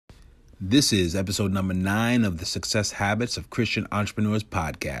This is episode number 9 of the Success Habits of Christian Entrepreneurs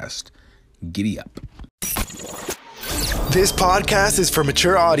podcast. Giddy up. This podcast is for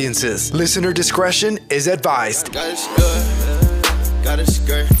mature audiences. Listener discretion is advised.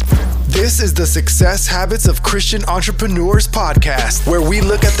 This is the Success Habits of Christian Entrepreneurs podcast, where we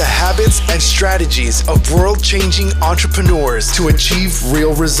look at the habits and strategies of world-changing entrepreneurs to achieve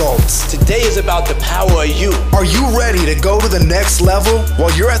real results. Today is about the power of you. Are you ready to go to the next level?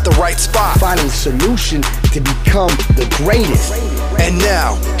 Well, you're at the right spot. Finding solution to become the greatest. And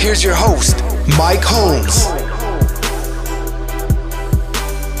now, here's your host, Mike Holmes.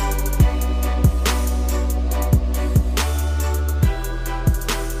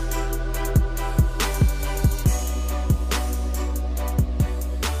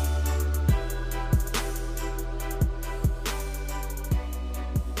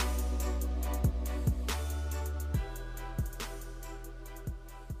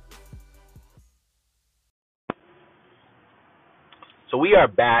 So we are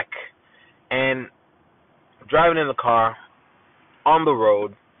back and driving in the car on the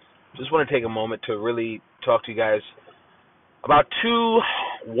road. Just want to take a moment to really talk to you guys about 2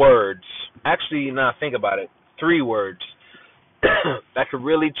 words. Actually, now think about it, 3 words that could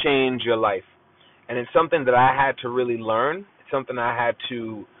really change your life. And it's something that I had to really learn. It's something I had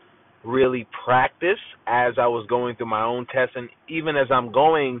to really practice as I was going through my own tests, and even as I'm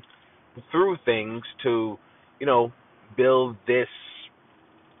going through things to, build this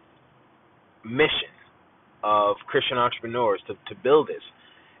mission of Christian entrepreneurs to build this.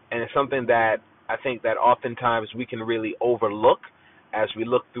 And it's something that I think that oftentimes we can really overlook as we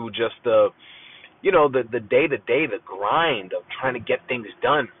look through just the day-to-day, the grind of trying to get things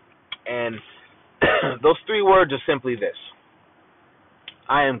done. And those 3 words are simply this: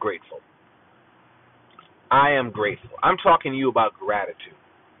 I am grateful. I am grateful. I'm talking to you about gratitude.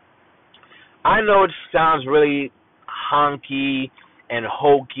 I know it sounds really honky and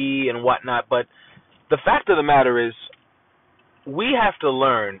hokey and whatnot, but the fact of the matter is we have to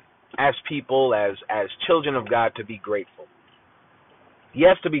learn as people, as children of God, to be grateful.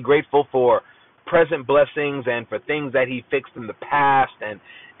 Yes, to be grateful for present blessings and for things that He fixed in the past, and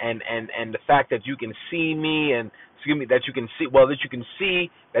the fact that you can see me, and that you can see,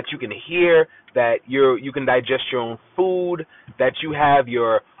 that you can hear, that you can digest your own food, that you have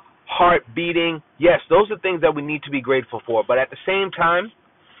your heart beating. Yes, those are things that we need to be grateful for. But at the same time,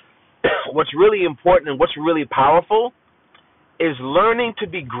 what's really important and what's really powerful is learning to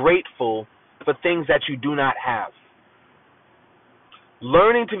be grateful for things that you do not have.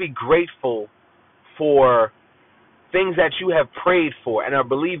 Learning to be grateful for things that you have prayed for and are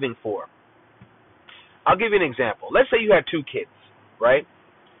believing for. I'll give you an example. Let's say you had 2 kids, right?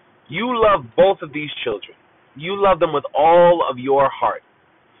 You love both of these children. You love them with all of your heart.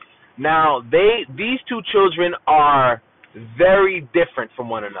 Now, these 2 children are very different from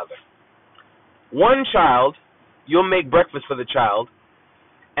one another. One child, you'll make breakfast for the child,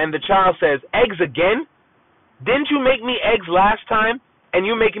 and the child says, "Eggs again? Didn't you make me eggs last time, and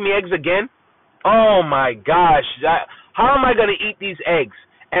you're making me eggs again? Oh my gosh, how am I going to eat these eggs?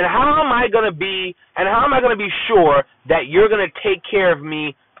 And how am I going to be sure that you're going to take care of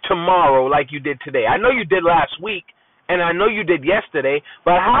me tomorrow like you did today? I know you did last week, and I know you did yesterday,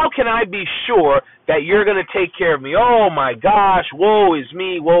 but how can I be sure that you're going to take care of me? Oh my gosh, woe is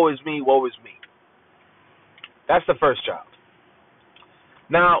me, woe is me, woe is me." That's the first child.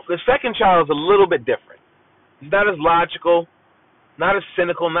 Now, the second child is a little bit different. He's not as logical, not as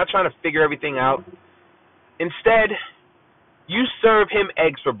cynical, not trying to figure everything out. Instead, you serve him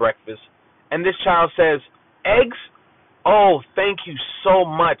eggs for breakfast, and this child says, "Eggs? Oh, thank you so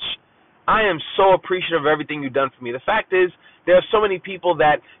much. I am so appreciative of everything you've done for me." The fact is, there are so many people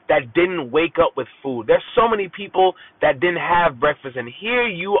that didn't wake up with food. There's so many people that didn't have breakfast. And here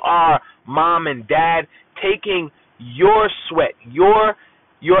you are, mom and dad, taking your sweat, your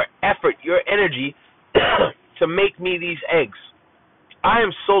effort, your energy to make me these eggs. I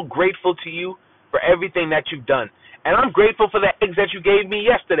am so grateful to you for everything that you've done. And I'm grateful for the eggs that you gave me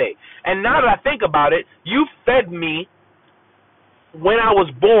yesterday. And now that I think about it, you fed me when I was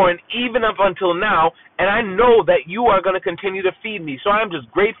born, even up until now, and I know that you are going to continue to feed me. So I am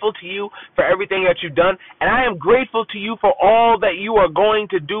just grateful to you for everything that you've done, and I am grateful to you for all that you are going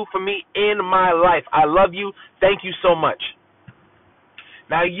to do for me in my life. I love you. Thank you so much.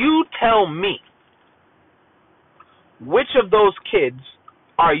 Now you tell me, which of those kids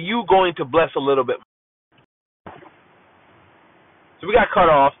are you going to bless a little bit more? So we got cut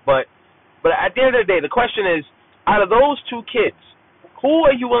off, but at the end of the day, the question is, out of those 2 kids, who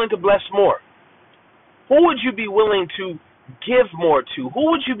are you willing to bless more? Who would you be willing to give more to?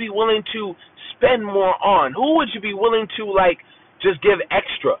 Who would you be willing to spend more on? Who would you be willing to, like, just give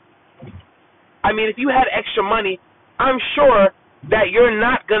extra? I mean, if you had extra money, I'm sure that you're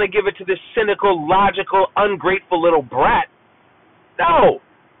not going to give it to this cynical, logical, ungrateful little brat. No.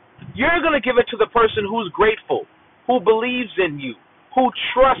 You're going to give it to the person who's grateful, who believes in you, who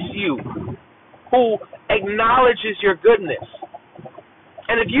trusts you, who acknowledges your goodness.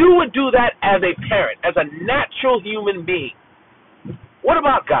 And if you would do that as a parent, as a natural human being, what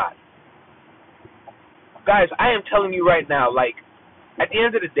about God? Guys, I am telling you right now, like, at the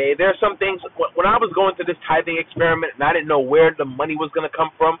end of the day, there are some things, when I was going through this tithing experiment and I didn't know where the money was going to come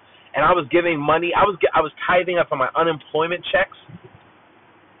from, and I was giving money, I was tithing up on my unemployment checks,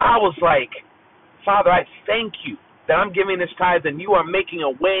 I was like, Father, I thank you that I'm giving this tithe and you are making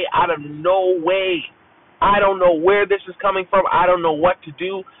a way out of no way. I don't know where this is coming from. I don't know what to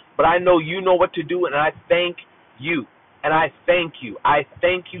do, but I know you know what to do, and I thank you. And I thank you. I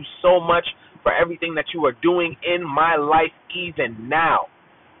thank you so much for everything that you are doing in my life even now.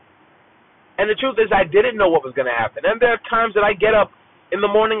 And the truth is, I didn't know what was going to happen. And there are times that I get up in the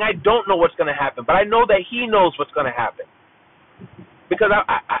morning, I don't know what's going to happen, but I know that He knows what's going to happen. Because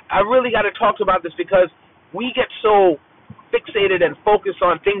I really got to talk about this, because we get so fixated and focused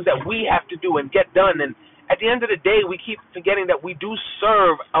on things that we have to do and get done. And at the end of the day, we keep forgetting that we do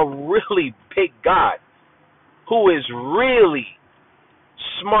serve a really big God who is really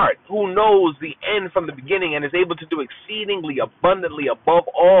smart, who knows the end from the beginning and is able to do exceedingly abundantly above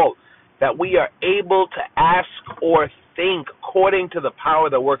all that we are able to ask or think, according to the power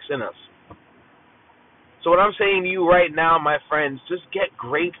that works in us. So what I'm saying to you right now, my friends, just get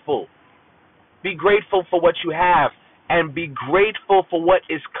grateful. Be grateful for what you have, and be grateful for what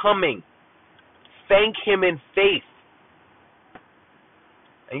is coming. Thank Him in faith.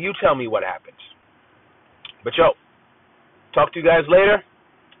 And you tell me what happens. But talk to you guys later.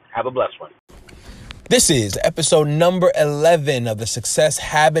 Have a blessed one. This is episode number 11 of the Success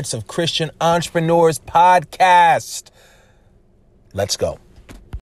Habits of Christian Entrepreneurs podcast. Let's go.